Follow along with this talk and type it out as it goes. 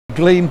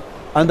gleam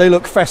and they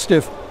look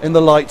festive in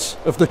the lights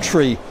of the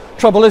tree.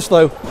 Trouble is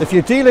though, if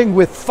you're dealing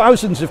with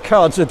thousands of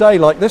cards a day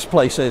like this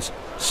place is,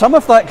 some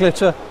of that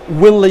glitter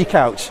will leak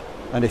out,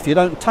 and if you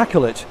don't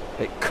tackle it,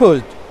 it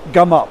could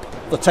gum up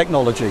the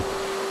technology.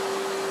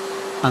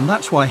 And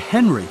that's why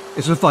Henry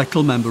is a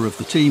vital member of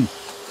the team.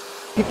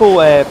 People,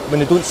 when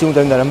they don't seal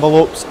down their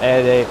envelopes,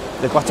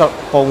 the glitter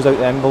falls out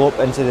the envelope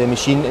into the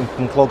machine and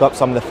can clog up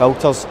some of the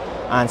filters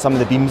and some of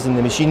the beams in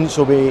the machine,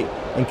 so we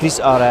increase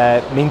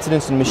our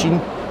maintenance in the machine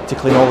to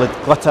clean all the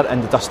glitter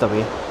and the dust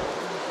away.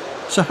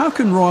 So how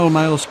can Royal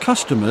Mail's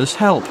customers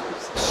help?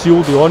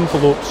 Seal the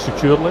envelopes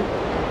securely,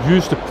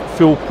 use the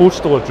full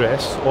postal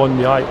address on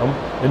the item,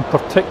 in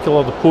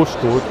particular the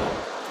postcode.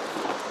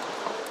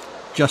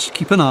 Just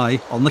keep an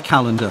eye on the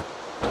calendar.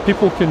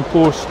 People can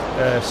post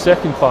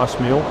second class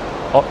mail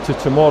up to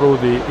tomorrow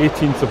the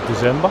 18th of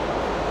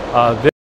December.